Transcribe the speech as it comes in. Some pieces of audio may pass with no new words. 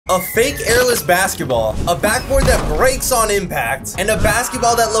A fake airless basketball, a backboard that breaks on impact, and a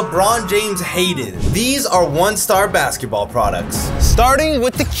basketball that LeBron James hated. These are one-star basketball products. Starting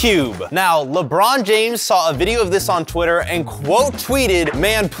with the Cube. Now, LeBron James saw a video of this on Twitter and quote tweeted,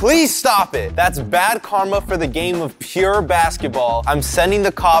 "Man, please stop it. That's bad karma for the game of pure basketball. I'm sending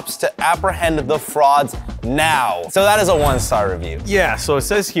the cops to apprehend the frauds now." So that is a one-star review. Yeah, so it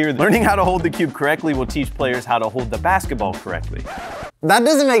says here, learning how to hold the cube correctly will teach players how to hold the basketball correctly. That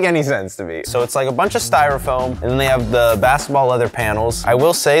doesn't make any sense to me. So it's like a bunch of styrofoam, and then they have the basketball leather panels. I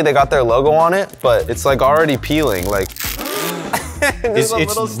will say they got their logo on it, but it's like already peeling, like.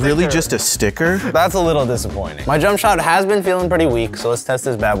 It's really just a sticker? That's a little disappointing. My jump shot has been feeling pretty weak, so let's test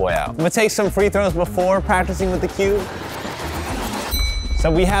this bad boy out. I'm gonna take some free throws before practicing with the cube.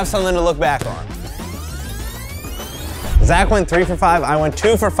 So we have something to look back on. Zach went 3 for 5, I went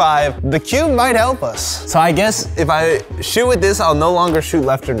 2 for 5. The cube might help us. So I guess if I shoot with this, I'll no longer shoot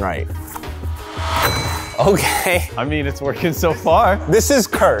left and right. Okay. I mean, it's working so far. This is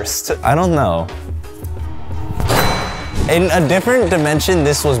cursed. I don't know. In a different dimension,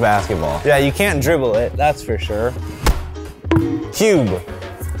 this was basketball. Yeah, you can't dribble it, that's for sure. Cube.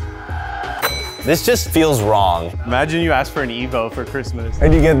 This just feels wrong. Imagine you ask for an Evo for Christmas.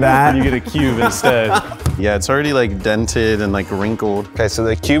 And you get that? And you get a cube instead. Yeah, it's already like dented and like wrinkled. Okay, so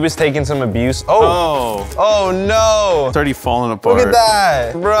the cube is taking some abuse. Oh! Oh no! It's already falling apart. Look at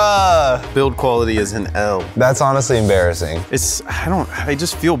that! Bruh! Build quality is an L. That's honestly embarrassing. I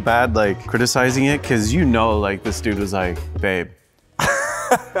just feel bad like criticizing it because you know like this dude was like, babe,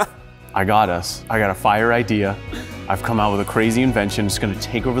 I got us. I got a fire idea. I've come out with a crazy invention. It's gonna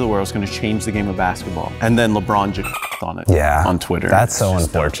take over the world. It's gonna change the game of basketball. And then LeBron just on it. Yeah. On Twitter. That's so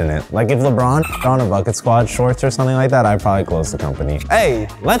unfortunate. Like if LeBron on a Bucket Squad shorts or something like that, I'd probably close the company. Hey,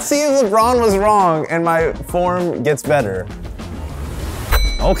 let's see if LeBron was wrong and my form gets better.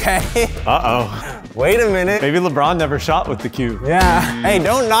 Okay. Uh-oh. Wait a minute. Maybe LeBron never shot with the cube. Yeah. Hey,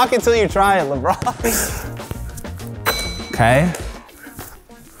 don't knock it till you try it, LeBron. Okay.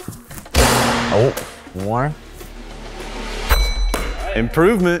 Oh, more.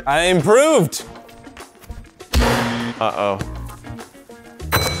 Improvement. I improved. Uh-oh.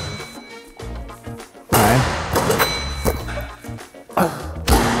 All right.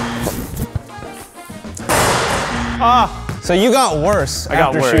 Ah! So you got worse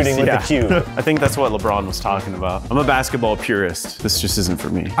after shooting with the cube. I think that's what LeBron was talking about. I'm a basketball purist. This just isn't for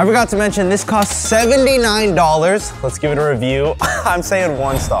me. I forgot to mention, this costs $79. Let's give it a review. I'm saying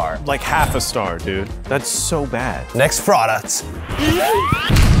 1 star. Like half a star, dude. That's so bad. Next product.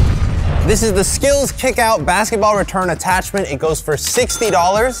 This is the Skills Kickout Basketball Return Attachment. It goes for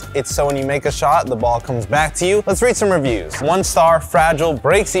 $60. It's so when you make a shot, the ball comes back to you. Let's read some reviews. 1 star, fragile,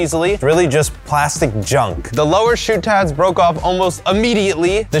 breaks easily. It's really just plastic junk. The lower shoe tabs broke off almost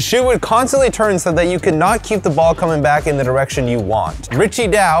immediately. The shoe would constantly turn so that you could not keep the ball coming back in the direction you want. Richie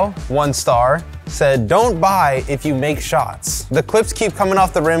Dow, 1 star, said, don't buy if you make shots. The clips keep coming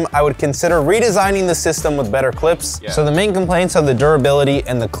off the rim. I would consider redesigning the system with better clips. Yeah. So the main complaints are the durability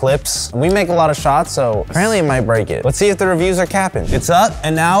and the clips. We make a lot of shots, so apparently it might break it. Let's see if the reviews are capping. It's up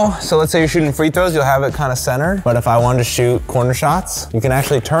and now, so let's say you're shooting free throws, you'll have it kind of centered. But if I wanted to shoot corner shots, you can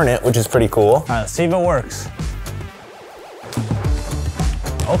actually turn it, which is pretty cool. All right, let's see if it works.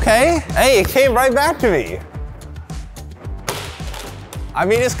 Okay, hey, it came right back to me. I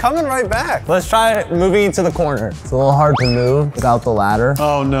mean, it's coming right back. Let's try moving it to the corner. It's a little hard to move without the ladder.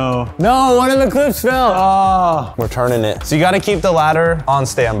 Oh no. No, one of the clips fell. Oh. We're turning it. So you gotta keep the ladder on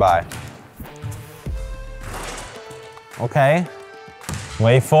standby. Okay,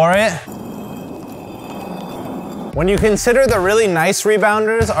 wait for it. When you consider the really nice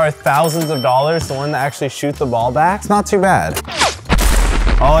rebounders are thousands of dollars, the one that actually shoot the ball back, it's not too bad.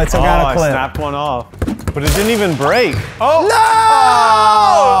 Oh, it took out a clip. I snapped one off. But it didn't even break. Oh!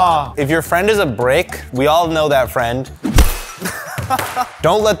 No! Oh! If your friend is a brick, we all know that friend.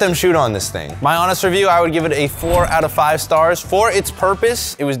 Don't let them shoot on this thing. My honest review, I would give it a 4 out of 5 stars. For its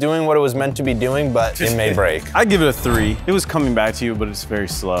purpose, it was doing what it was meant to be doing, but it may break. I'd give it a 3. It was coming back to you, but it's very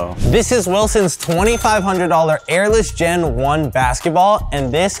slow. This is Wilson's $2,500 Airless Gen 1 basketball,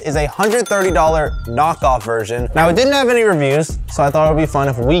 and this is a $130 knockoff version. Now, it didn't have any reviews, so I thought it would be fun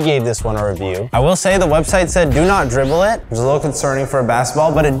if we gave this one a review. I will say the website said do not dribble it. It was a little concerning for a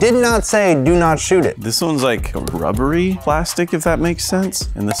basketball, but it did not say do not shoot it. This one's like a rubbery plastic, if that makes sense.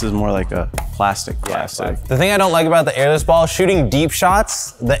 And this is more like a plastic. The thing I don't like about the airless ball, shooting deep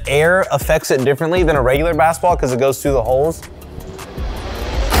shots, the air affects it differently than a regular basketball because it goes through the holes.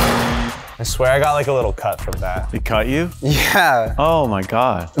 I swear I got like a little cut from that. It cut you? Yeah. Oh my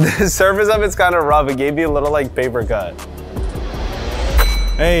God. The surface of it's kind of rough. It gave me a little like paper cut.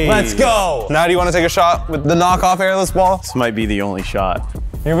 Hey. Let's go. Now do you want to take a shot with the knockoff airless ball? This might be the only shot.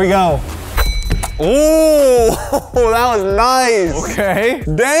 Here we go. Ooh, that was nice. Okay.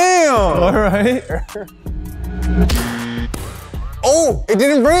 Damn. All right. Oh, it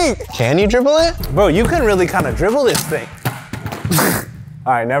didn't break. Can you dribble it? Bro, you can really kind of dribble this thing.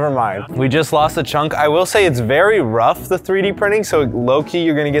 All right, never mind. We just lost a chunk. I will say it's very rough, the 3D printing, so low-key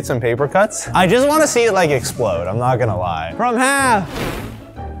you're gonna get some paper cuts. I just wanna see it like explode, I'm not gonna lie. From half.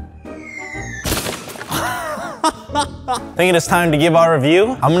 I think it is time to give our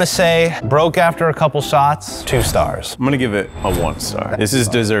review. I'm gonna say broke after a couple shots, 2 stars. I'm gonna give it a 1 star. This is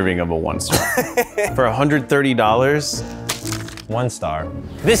deserving of a 1 star. For $130, 1 star.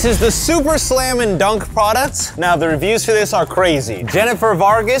 This is the Super Slam and Dunk product. Now the reviews for this are crazy. Jennifer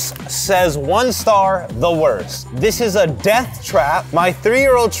Vargas says 1 star, the worst. This is a death trap. My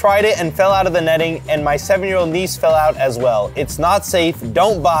 3-year-old tried it and fell out of the netting, and my 7-year-old niece fell out as well. It's not safe,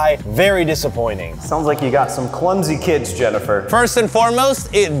 don't buy, very disappointing. Sounds like you got some clumsy kids, Jennifer. First and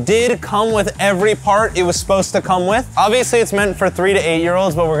foremost, it did come with every part it was supposed to come with. Obviously it's meant for 3 to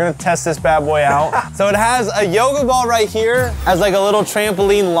 8-year-olds, but we're gonna test this bad boy out. So it has a yoga ball right here as like a little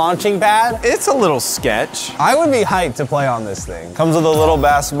trampoline launching pad. it's a little sketch. I would be hyped to play on this thing. Comes with a little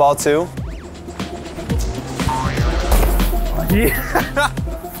basketball too.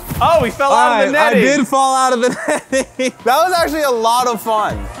 Oh, we fell out of the netting. I did fall out of the netting. That was actually a lot of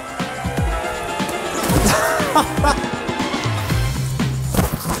fun.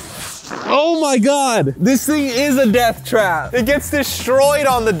 Oh my God. This thing is a death trap. It gets destroyed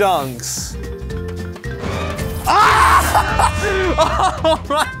on the dunks.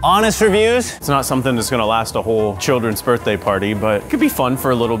 Honest reviews. It's not something that's gonna last a whole children's birthday party, but it could be fun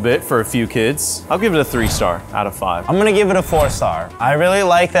for a little bit for a few kids. I'll give it a 3 star out of 5. I'm gonna give it a 4 star. I really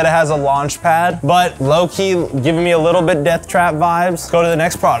like that it has a launch pad, but low-key giving me a little bit death trap vibes. Go to the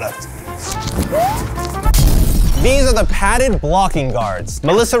next product. These are the padded blocking guards.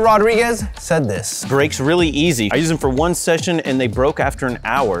 Melissa Rodriguez said this. Breaks really easy. I used them for 1 session and they broke after an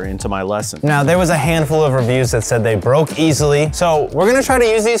hour into my lesson. Now, there was a handful of reviews that said they broke easily. So we're gonna try to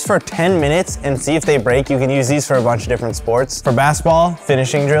use these for 10 minutes and see if they break. You can use these for a bunch of different sports. For basketball,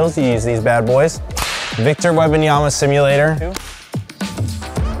 finishing drills, you use these bad boys. Victor Wembanyama simulator.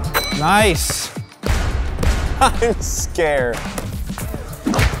 Nice. I'm scared.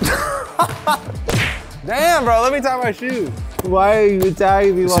 Damn, bro, let me tie my shoes. Why are you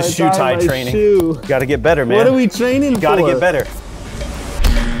tying me? This is shoe tie training. You gotta get better, man. What are we training for? Gotta get better.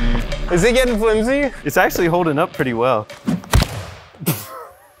 Is it getting flimsy? It's actually holding up pretty well.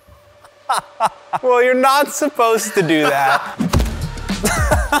 Well, you're not supposed to do that.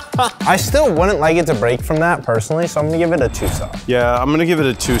 I still wouldn't like it to break from that personally, so I'm gonna give it a 2 star. Yeah, I'm gonna give it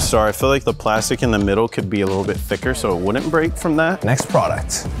a 2 star. I feel like the plastic in the middle could be a little bit thicker so it wouldn't break from that. Next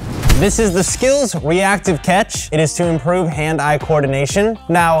product. This is the Skills Reactive Catch. It is to improve hand-eye coordination.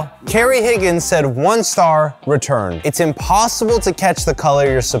 Now, Carrie Higgins said 1 star, return. It's impossible to catch the color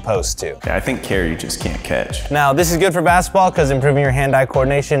you're supposed to. Yeah, I think Carrie just can't catch. Now, this is good for basketball because improving your hand-eye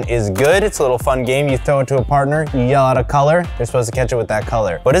coordination is good. It's a little fun game. You throw it to a partner, you yell out a color, they're supposed to catch it with that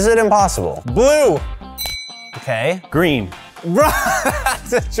color. But is it impossible? Blue. Okay. Green.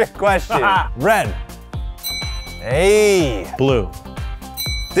 That's a trick question. Red. Hey. Blue.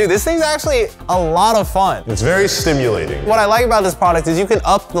 Dude, this thing's actually a lot of fun. It's very stimulating. What I like about this product is you can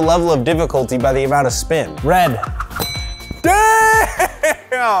up the level of difficulty by the amount of spin. Red.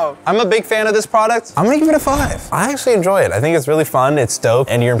 Damn! I'm a big fan of this product. I'm gonna give it a 5. I actually enjoy it. I think it's really fun, it's dope,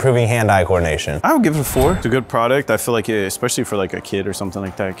 and you're improving hand-eye coordination. I would give it a 4. It's a good product. I feel like it, especially for like a kid or something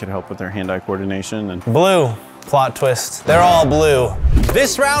like that, it could help with their hand-eye coordination. And Blue. Plot twist. They're all blue.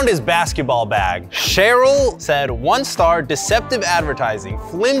 This round is basketball bag. Cheryl said 1 star, deceptive advertising,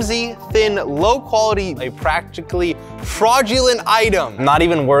 flimsy, thin, low quality, a practically fraudulent item. Not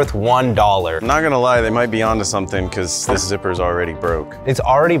even worth $1. I'm not gonna lie, they might be onto something because this zipper's already broke. It's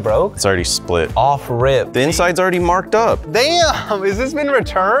already broke? It's already split. Off rip. The inside's already marked up. Damn, has this been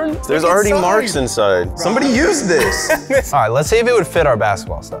returned? There's Look already inside. marks inside. Somebody used this. All right, let's see if it would fit our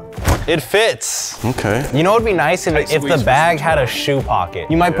basketball stuff. It fits. Okay. You know what would be nice if the bag had a shoe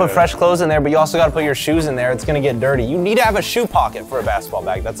pocket. You might put fresh clothes in there, but you also gotta put your shoes in there. It's gonna get dirty. You need to have a shoe pocket for a basketball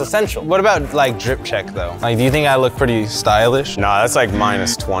bag. That's essential. What about like drip check though? Like, do you think I look pretty stylish? Nah, that's like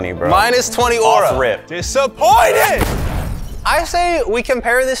 -20, bro. -20 aura. Off rip. Disappointed! I say we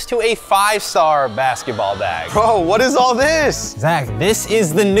compare this to a 5-star basketball bag. Bro, what is all this? Zach, this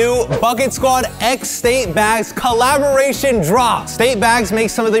is the new Bucket Squad X State Bags collaboration drop. State Bags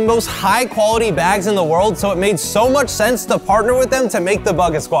makes some of the most high quality bags in the world, so it made so much sense to partner with them to make the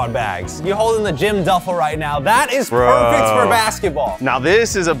Bucket Squad bags. You're holding the gym duffel right now. That is perfect for basketball. Now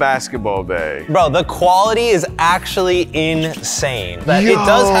this is a basketball bag. Bro, the quality is actually insane. It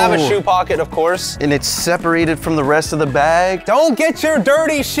does have a shoe pocket, of course. And it's separated from the rest of the bag. Don't get your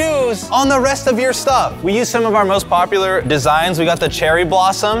dirty shoes on the rest of your stuff. We use some of our most popular designs. We got the Cherry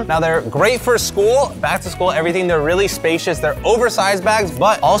Blossom. Now they're great for school, back to school, everything. They're really spacious. They're oversized bags,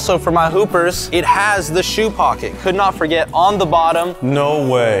 but also for my hoopers, it has the shoe pocket. Could not forget on the bottom. No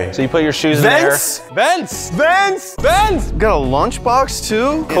way. So you put your shoes in there. Vents! Vents! Vents! Got a lunchbox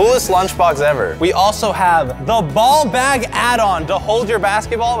too? Coolest lunchbox ever. We also have the ball bag add-on to hold your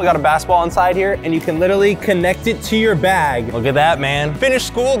basketball. We got a basketball inside here, and you can literally connect it to your bag. Look at that, man. Finish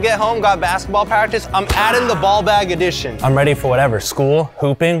school, get home, got basketball practice. I'm adding the ball bag edition. I'm ready for whatever, school,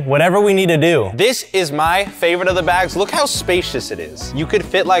 hooping, whatever we need to do. This is my favorite of the bags. Look how spacious it is. You could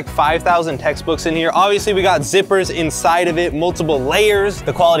fit like 5,000 textbooks in here. Obviously, we got zippers inside of it, multiple layers.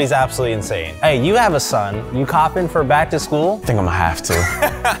 The quality is absolutely insane. Hey, you have a son. You copping for back to school? I think I'm gonna have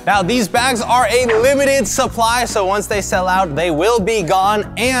to. Now, these bags are a limited supply, so once they sell out, they will be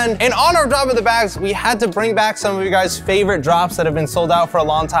gone. And in honor of dropping the bags, we had to bring back some of you guys' favorite drops that have been sold out for a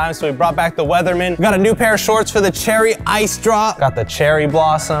long time, so we brought back the Weatherman. We got a new pair of shorts for the Cherry Ice Drop. Got the Cherry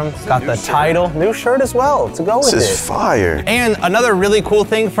Blossom. Got the Tidal. New shirt as well to go with it. This is fire. And another really cool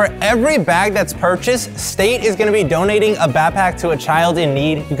thing, for every bag that's purchased, State is gonna be donating a backpack to a child in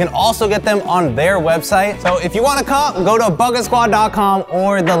need. You can also get them on their website. So if you wanna cop, go to bucketsquad.com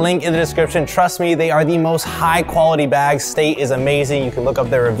or the link in the description. Trust me, they are the most high quality bags. State is amazing. You can look up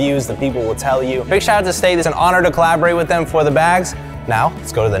their reviews, the people will tell you. Big shout out to State. It's an honor to collaborate with them for the bags. Now,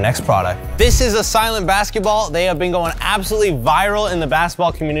 let's go to the next product. This is a silent basketball. They have been going absolutely viral in the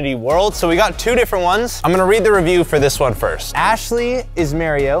basketball community world. So we got two different ones. I'm gonna read the review for this one first. Ashley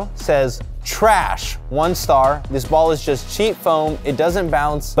Ismario says, trash, 1 star. This ball is just cheap foam. It doesn't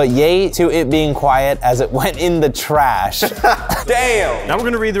bounce, but yay to it being quiet as it went in the trash. Damn. Now we're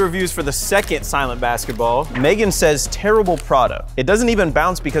gonna read the reviews for the second silent basketball. Megan says, terrible product. It doesn't even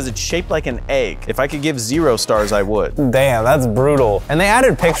bounce because it's shaped like an egg. If I could give 0 stars, I would. Damn, that's brutal. And they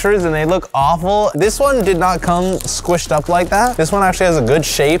added pictures and they look awful. This one did not come squished up like that. This one actually has a good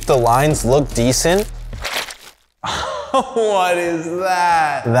shape. The lines look decent. What is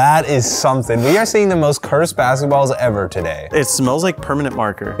that? That is something. We are seeing the most cursed basketballs ever today. It smells like permanent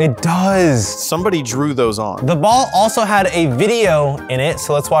marker. It does. Somebody drew those on. The ball also had a video in it,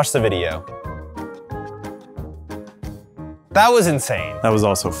 so let's watch the video. That was insane. That was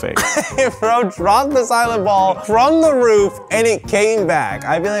also fake. Bro dropped the silent ball from the roof and it came back.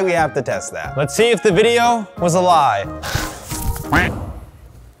 I feel like we have to test that. Let's see if the video was a lie.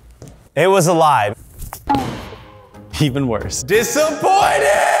 It was a lie. Even worse.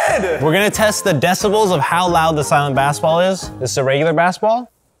 Disappointed! We're gonna test the decibels of how loud the silent basketball is. This is a regular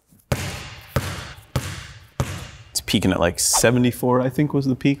basketball. It's peaking at like 74, I think was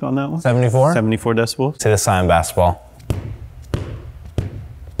the peak on that one. 74? 74 decibels. To the silent basketball.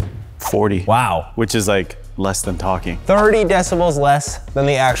 40. Wow. Which is like less than talking. 30 decibels less than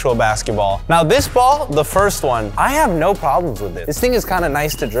the actual basketball. Now this ball, the first one, I have no problems with it. This thing is kind of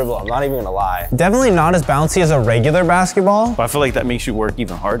nice to dribble, I'm not even gonna lie. Definitely not as bouncy as a regular basketball. But I feel like that makes you work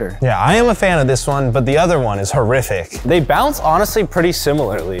even harder. Yeah, I am a fan of this one, but the other one is horrific. They bounce honestly pretty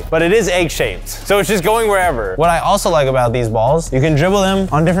similarly, but it is egg-shaped, so it's just going wherever. What I also like about these balls, you can dribble them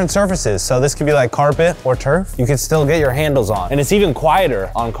on different surfaces. So this could be like carpet or turf. You can still get your handles on, and it's even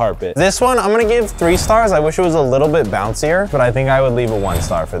quieter on carpet. This one, I'm gonna give 3 stars. I wish it was a little bit bouncier, but I think I would leave a 1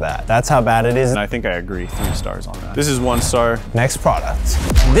 star for that. That's how bad it is. And I think I agree, 3 stars on that. This is 1 star. Next product.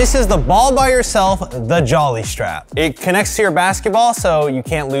 This is the ball by yourself, the Jolly Strap. It connects to your basketball so you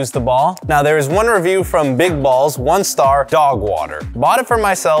can't lose the ball. Now there is one review from Big Balls, 1 star, dog water. Bought it for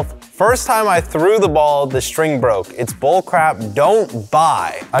myself. First time I threw the ball, the string broke. It's bull crap, don't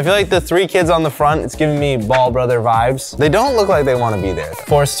buy. I feel like the 3 kids on the front, it's giving me Ball Brother vibes. They don't look like they want to be there.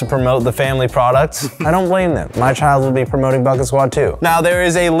 Forced to promote the family products. I don't blame them. My child will be promoting Bucket Squad too. Now there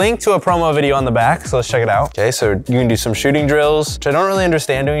is a link to a promo video on the back, so let's check it out. Okay, so you can do some shooting drills, which I don't really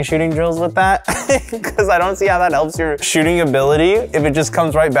understand doing shooting drills with that, because I don't see how that helps your shooting ability if it just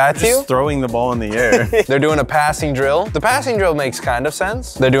comes right back to you. Just throwing the ball in the air. They're doing a passing drill. The passing drill makes kind of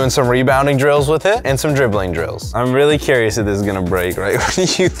sense. They're doing some rebounding drills with it and some dribbling drills. I'm really curious if this is gonna break right when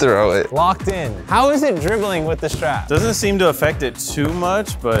you throw it. Locked in. How is it dribbling with the strap? Doesn't seem to affect it too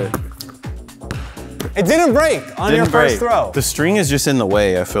much, but It didn't break on your first throw. The string is just in the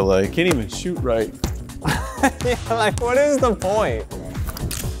way, I feel like. Can't even shoot right. Yeah, like, what is the point?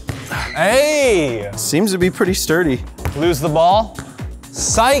 Hey! Seems to be pretty sturdy. Lose the ball.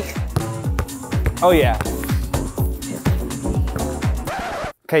 Psych! Oh, yeah.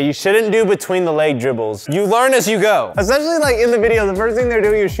 Okay, you shouldn't do between the leg dribbles. You learn as you go. Especially like in the video, the first thing they're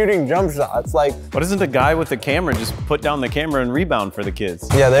doing is shooting jump shots. Like, why doesn't the guy with the camera just put down the camera and rebound for the kids?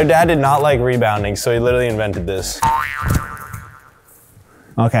 yeah, their dad did not like rebounding, so he literally invented this.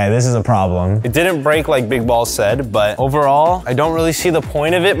 Okay, this is a problem. It didn't break like Big Ball said, but overall, I don't really see the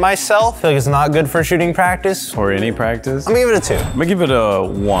point of it myself. I feel like it's not good for shooting practice. Or any practice. I'm gonna give it a 2. I'm gonna give it a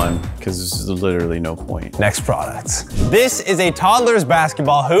 1, because there's literally no point. Next product. This is a toddler's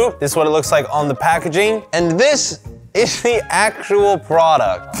basketball hoop. This is what it looks like on the packaging. And this is the actual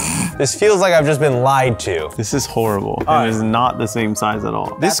product. This feels like I've just been lied to. This is horrible. It is not the same size at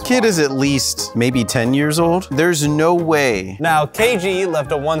all. This kid is at least maybe 10 years old. There's no way. Now, KG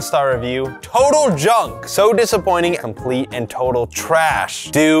left a 1-star review. Total junk. So disappointing, complete and total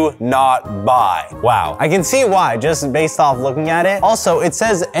trash. Do not buy. Wow. I can see why, just based off looking at it. Also, it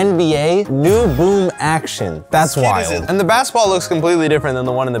says NBA New Boom Action. That's wild. And the basketball looks completely different than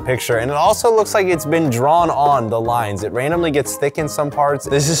the one in the picture. And it also looks like it's been drawn on the lines. It randomly gets thick in some parts.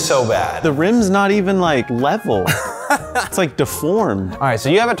 This is so bad. The rim's not even like level. It's like deformed. All right, so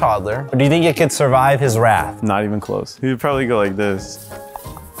you have a toddler. Do you think it could survive his wrath? Not even close. He'd probably go like this.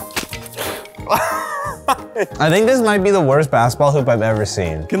 I think this might be the worst basketball hoop I've ever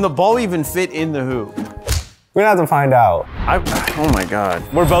seen. Can the ball even fit in the hoop? We're gonna have to find out. Oh my God.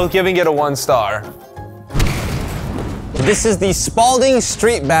 We're both giving it a 1-star. This is the Spalding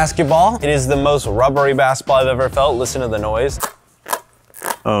Street Basketball. It is the most rubbery basketball I've ever felt. Listen to the noise.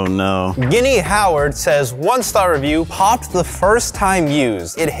 Oh no. Guinea Howard says, 1-star review, popped the first time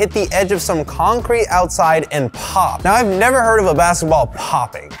used. It hit the edge of some concrete outside and popped. Now, I've never heard of a basketball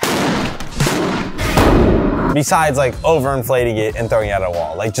popping. Besides like overinflating it and throwing it at a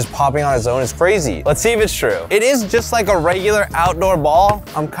wall. Like just popping on its own is crazy. Let's see if it's true. It is just like a regular outdoor ball.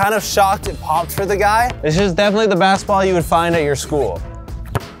 I'm kind of shocked it popped for the guy. This is definitely the basketball you would find at your school.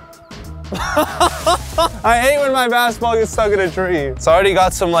 I hate when my basketball gets stuck in a tree. It's already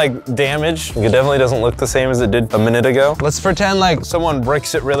got some like damage. It definitely doesn't look the same as it did a minute ago. Let's pretend like someone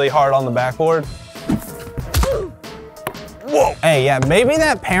bricks it really hard on the backboard. Whoa. Hey, yeah, maybe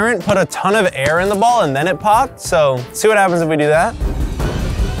that parent put a ton of air in the ball and then it popped. So see what happens if we do that.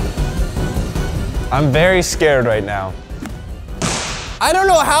 I'm very scared right now. I don't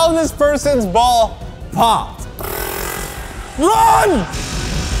know how this person's ball popped. Run!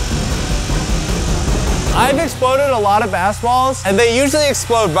 I've exploded a lot of basketballs, and they usually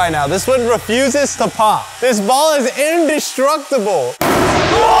explode by now. This one refuses to pop. This ball is indestructible.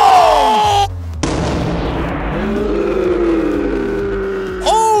 Oh!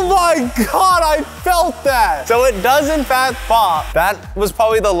 Oh my God, I felt that. So it does in fact pop. That was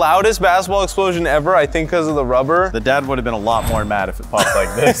probably the loudest basketball explosion ever, I think because of the rubber. The dad would have been a lot more mad if it popped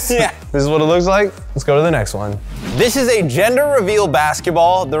like this. Yeah, this is what it looks like. Let's go to the next one. This is a gender reveal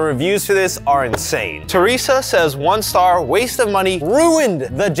basketball. The reviews for this are insane. Teresa says 1-star, waste of money, ruined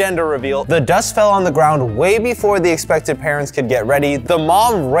the gender reveal. The dust fell on the ground way before the expected parents could get ready. The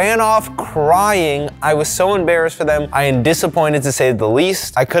mom ran off crying. I was so embarrassed for them. I am disappointed to say the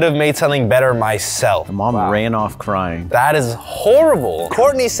least. I could have made something better myself. The mom ran off crying. That is horrible.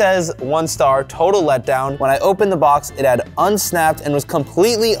 Courtney says 1-star, total letdown. When I opened the box, it had unsnapped and was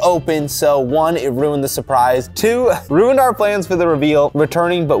completely open. So 1, it ruined the surprise. 2, ruined our plans for the reveal,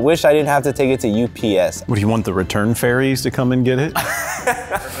 returning, but wish I didn't have to take it to UPS. What, do you want the return fairies to come and get it?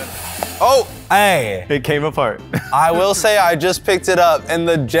 Oh, hey. It came apart. I will say I just picked it up and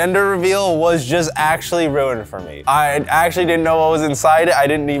the gender reveal was just actually ruined for me. I actually didn't know what was inside it. I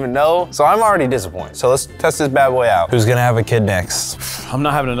didn't even know. So I'm already disappointed. So let's test this bad boy out. Who's gonna have a kid next? I'm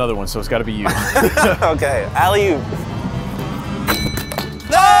not having another one, so it's gotta be you. Okay, alley-oop.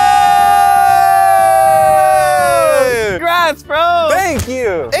 Congrats, bro! Thank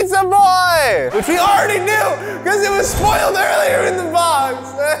you! It's a boy! Which we already knew, because it was spoiled earlier in the box!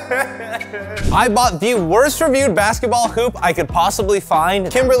 I bought the worst reviewed basketball hoop I could possibly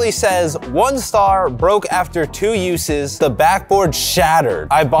find. Kimberly says, 1-star, broke after 2 uses, the backboard shattered.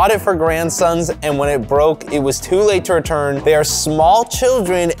 I bought it for grandsons, and when it broke, it was too late to return. They are small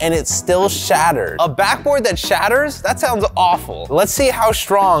children, and it still shattered. A backboard that shatters? That sounds awful. Let's see how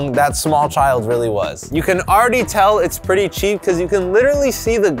strong that small child really was. You can already tell it's pretty cheap because you can literally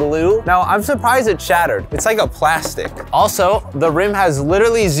see the glue. Now, I'm surprised it shattered. It's like a plastic. Also, the rim has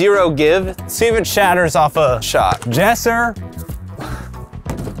literally 0 give. See if it shatters off a shot. Jesser.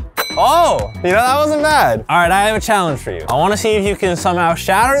 Oh, you know, that wasn't bad. All right, I have a challenge for you. I want to see if you can somehow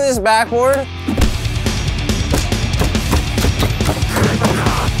shatter this backboard.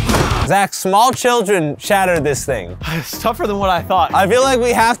 Zach, small children shattered this thing. It's tougher than what I thought. I feel like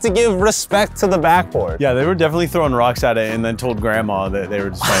we have to give respect to the backboard. Yeah, they were definitely throwing rocks at it and then told grandma that they were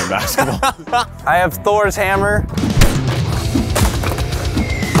just playing basketball. I have Thor's hammer.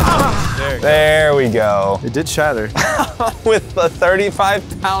 There we go. It did shatter. With a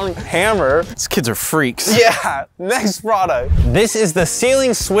 35-pound hammer. These kids are freaks. Yeah, next product. This is the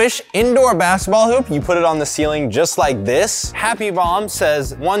Ceiling Swish indoor basketball hoop. You put it on the ceiling just like this. Happy Bomb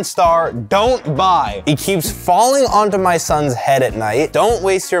says, 1 star, don't buy. It keeps falling onto my son's head at night. Don't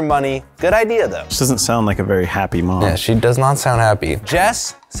waste your money. Good idea though. This doesn't sound like a very happy mom. Yeah, she does not sound happy.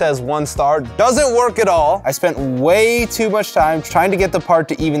 Jess says 1 star, doesn't work at all. I spent way too much time trying to get the part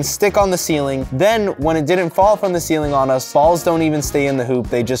to even stick on the ceiling. Then when it didn't fall from the ceiling on us, balls don't even stay in the hoop,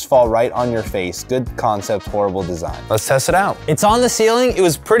 they just fall right on your face. Good concept, horrible design. Let's test it out. It's on the ceiling, it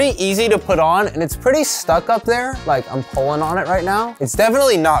was pretty easy to put on, and it's pretty stuck up there. Like, I'm pulling on it right now. It's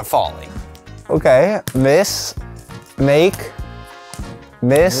definitely not falling. Okay, miss, make,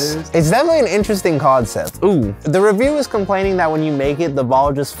 miss. It's definitely an interesting concept. Ooh. The review is complaining that when you make it, the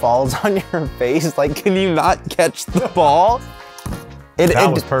ball just falls on your face. Like, can you not catch the ball?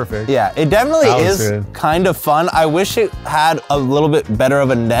 That was perfect. Yeah, it definitely is good. kind of fun. I wish it had a little bit better of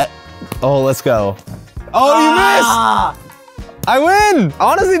a net. Oh, let's go. Oh, you missed! I win!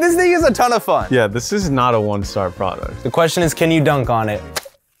 Honestly, this thing is a ton of fun. Yeah, this is not a 1-star product. The question is, can you dunk on it?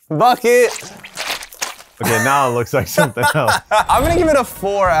 Bucket! Okay, now it looks like something else. I'm gonna give it a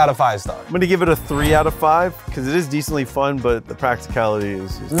 4 out of 5 stars. I'm gonna give it a 3 out of 5 because it is decently fun, but the practicality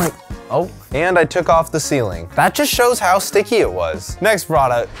is just... Oh, and I took off the ceiling. That just shows how sticky it was. Next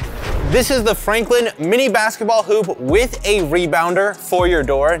product. This is the Franklin mini basketball hoop with a rebounder for your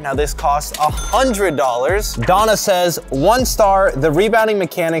door. Now this costs $100. Donna says, 1 star, the rebounding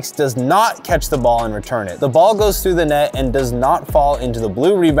mechanics does not catch the ball and return it. The ball goes through the net and does not fall into the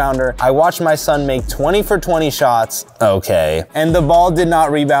blue rebounder. I watched my son make 20 for 20 shots. Okay. And the ball did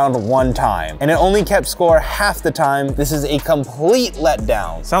not rebound 1 time. And it only kept score half the time. This is a complete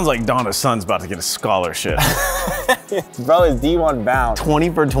letdown. Sounds like Donna's son's about to get a scholarship. Bro is D1 bound. 20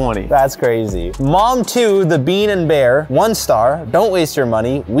 for 20. That's crazy. Mom 2, the Bean and Bear, 1 star. Don't waste your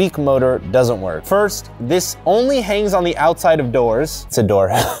money. Weak motor, doesn't work. First, this only hangs on the outside of doors. It's a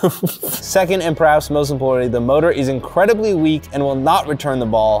door. Second, and perhaps most importantly, the motor is incredibly weak and will not return the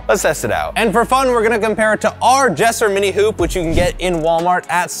ball. Let's test it out. And for fun, we're gonna compare it to our Jesser mini hoop, which you can get in Walmart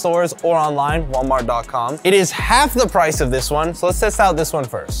at stores or online, walmart.com. It is half the price of this one, so let's test out this one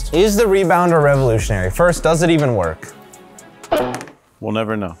first. Is the rebounder revolutionary? First, does it even work? We'll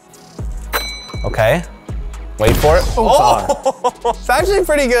never know. Okay. Wait for it. Oh, it's actually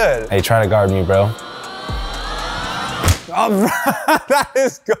pretty good. Hey, try to guard me, bro. Oh, that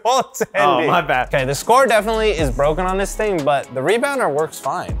is goaltending. Oh, my bad. Okay, the score definitely is broken on this thing, but the rebounder works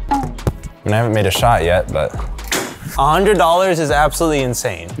fine. I mean, I haven't made a shot yet, but $100 is absolutely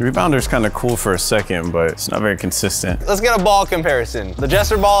insane. The rebounder's kind of cool for a second, but it's not very consistent. Let's get a ball comparison. The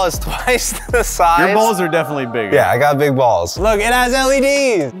Jesser ball is twice the size. Your balls are definitely bigger. Yeah, I got big balls. Look, it has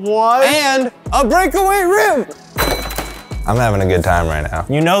LEDs. What? And a breakaway rim. I'm having a good time right now.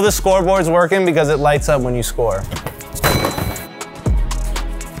 You know the scoreboard's working because it lights up when you score.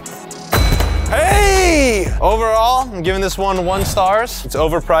 Hey! Overall, I'm giving this one 1 star. It's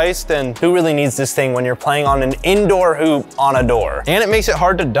overpriced, and who really needs this thing when you're playing on an indoor hoop on a door? And it makes it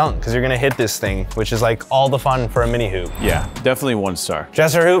hard to dunk because you're gonna hit this thing, which is like all the fun for a mini hoop. Yeah, definitely 1 star.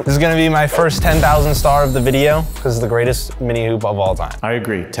 Jesser hoop, this is gonna be my first 10,000 star of the video because it's the greatest mini hoop of all time. I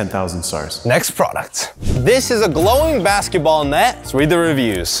agree, 10,000 stars. Next product. This is a glowing basketball net. Let's read the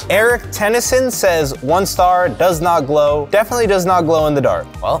reviews. Eric Tennyson says 1 star, does not glow, definitely does not glow in the dark.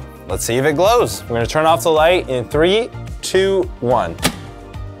 Well, let's see if it glows. We're gonna turn off the light in 3, 2, 1.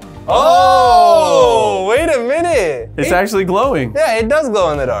 Oh, wait a minute. It's actually glowing. Yeah, it does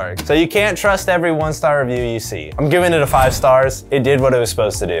glow in the dark. So you can't trust every 1 star review you see. I'm giving it a 5 stars. It did what it was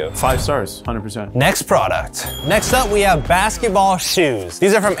supposed to do. 5 stars, 100%. Next product. Next up, we have basketball shoes.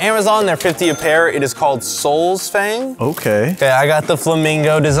 These are from Amazon. They're 50 a pair. It is called Soul's Fang. Okay. Okay, I got the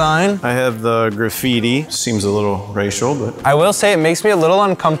flamingo design. I have the graffiti. Seems a little racial, but... I will say it makes me a little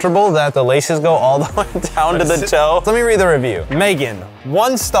uncomfortable that the laces go all the way down to the toe. Let me read the review. Megan,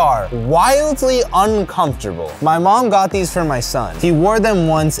 1 star. are wildly uncomfortable. My mom got these for my son. He wore them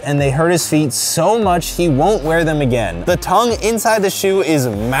once and they hurt his feet so much he won't wear them again. The tongue inside the shoe is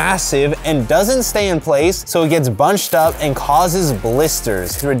massive and doesn't stay in place, so it gets bunched up and causes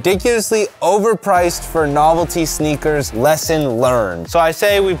blisters. It's ridiculously overpriced for novelty sneakers. Lesson learned. So I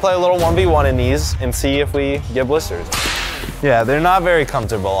say we play a little 1v1 in these and see if we get blisters. Yeah, they're not very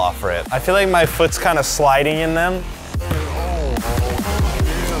comfortable off rip. I feel like my foot's kind of sliding in them.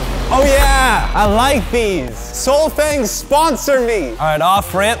 Oh yeah, I like these. Solfang, sponsor me. All right,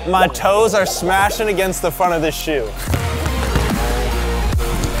 off rip, my toes are smashing against the front of this shoe.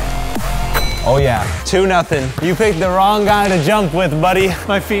 Oh yeah, 2-0. You picked the wrong guy to jump with, buddy.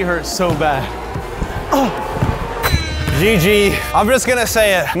 My feet hurt so bad. GG. I'm just gonna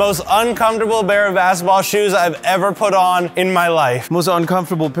say it. Most uncomfortable pair of basketball shoes I've ever put on in my life. Most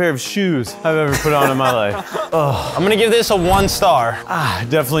uncomfortable pair of shoes I've ever put on in my life. I'm gonna give this a 1 star.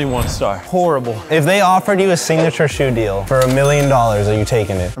 Definitely 1 star. Horrible. If they offered you a signature shoe deal for $1 million, are you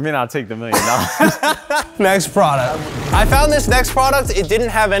taking it? I mean, I'll take the $1 million. Next product. I found this next product. It didn't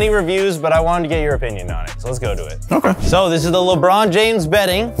have any reviews, but I wanted to get your opinion on it. So let's go to it. Okay. So this is the LeBron James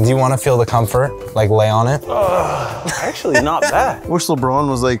bedding. Do you want to feel the comfort? Like lay on it? Actually, not bad. Wish LeBron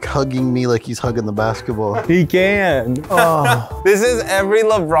was like hugging me like he's hugging the basketball. He can. This is every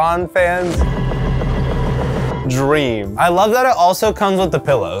LeBron fan's dream. I love that it also comes with the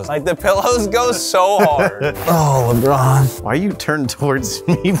pillows. Like the pillows go so hard. Oh, LeBron. Why are you turned towards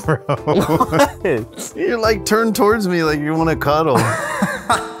me, bro? What? You're like turned towards me like you want to cuddle.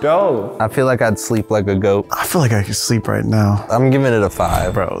 Go. I feel like I'd sleep like a goat. I feel like I could sleep right now. I'm giving it a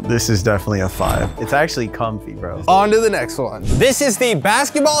 5. Bro, this is definitely a 5. It's actually comfy, bro. On to the next one. This is the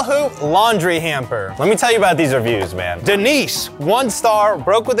basketball hoop laundry hamper. Let me tell you about these reviews, man. Denise, 1 star,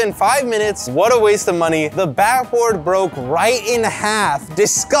 broke within 5 minutes. What a waste of money. The backboard broke right in half.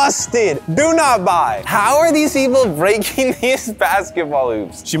 Disgusted. Do not buy. How are these people breaking these basketball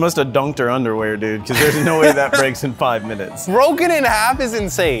hoops? She must have dunked her underwear, dude, because there's no way that breaks in 5 minutes. Broken in half is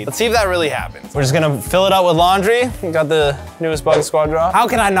insane. Let's see if that really happens. We're just gonna fill it up with laundry. We got the newest Bug Squad drop. How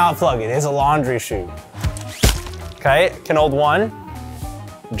can I not plug it? It's a laundry shoe. Okay, can hold 1.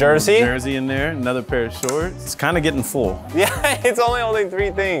 Jersey. Jersey in there, another pair of shorts. It's kind of getting full. Yeah, it's only holding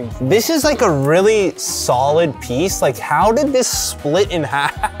 3 things. This is like a really solid piece. Like, how did this split in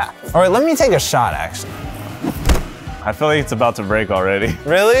half? All right, let me take a shot, actually. I feel like it's about to break already.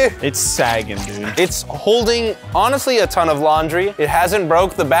 Really? It's sagging, dude. It's holding, honestly, a ton of laundry. It hasn't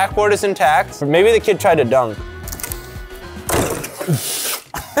broke, the backboard is intact. Maybe the kid tried to dunk.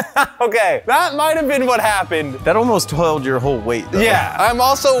 Okay, that might have been what happened. That almost held your whole weight, though. Yeah, I'm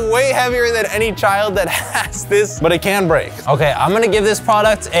also way heavier than any child that has this, but it can break. Okay, I'm gonna give this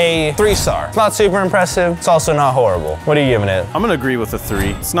product a 3 star. It's not super impressive, it's also not horrible. What are you giving it? I'm gonna agree with a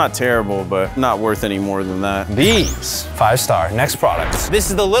 3. It's not terrible, but not worth any more than that. These, 5 star. Next product. This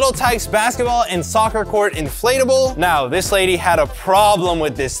is the Little Tikes basketball and soccer court inflatable. Now, this lady had a problem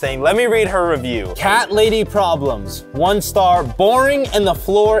with this thing. Let me read her review. Cat lady problems, 1 star, boring and the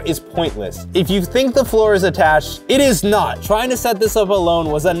floor is pointless. If you think the floor is attached, it is not. Trying to set this up alone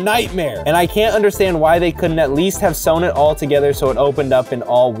was a nightmare, and I can't understand why they couldn't at least have sewn it all together so it opened up in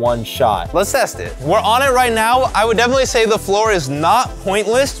all one shot. Let's test it. We're on it right now. I would definitely say the floor is not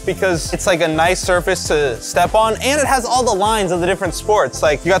pointless because it's like a nice surface to step on, and it has all the lines of the different sports.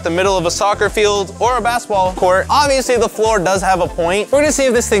 Like you got the middle of a soccer field or a basketball court. Obviously the floor does have a point. We're gonna see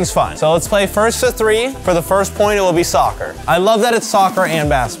if this thing's fun. So let's play first to 3. For the first point, it will be soccer. I love that it's soccer and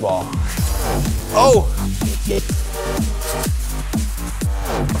basketball. Oh!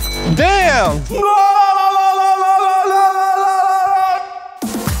 Damn!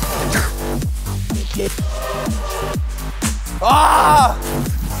 Ah!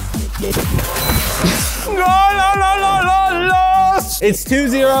 It's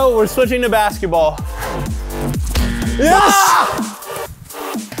 2-0, we're switching to basketball. Yes!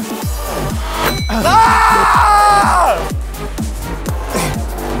 Ah!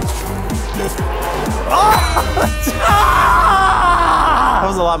 That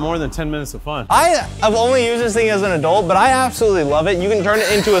was a lot more than 10 minutes of fun. I've only used this thing as an adult, but I absolutely love it. You can turn it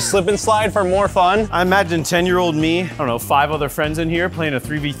into a slip and slide for more fun. I imagine 10-year-old me, I don't know, 5 other friends in here playing a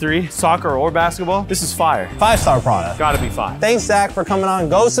 3v3, soccer or basketball. This is fire. 5-star product. Gotta be 5. Thanks, Zach, for coming on.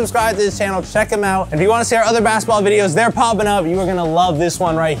 Go subscribe to this channel, check him out. And if you want to see our other basketball videos, they're popping up. You are gonna love this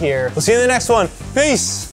one right here. We'll see you in the next one. Peace.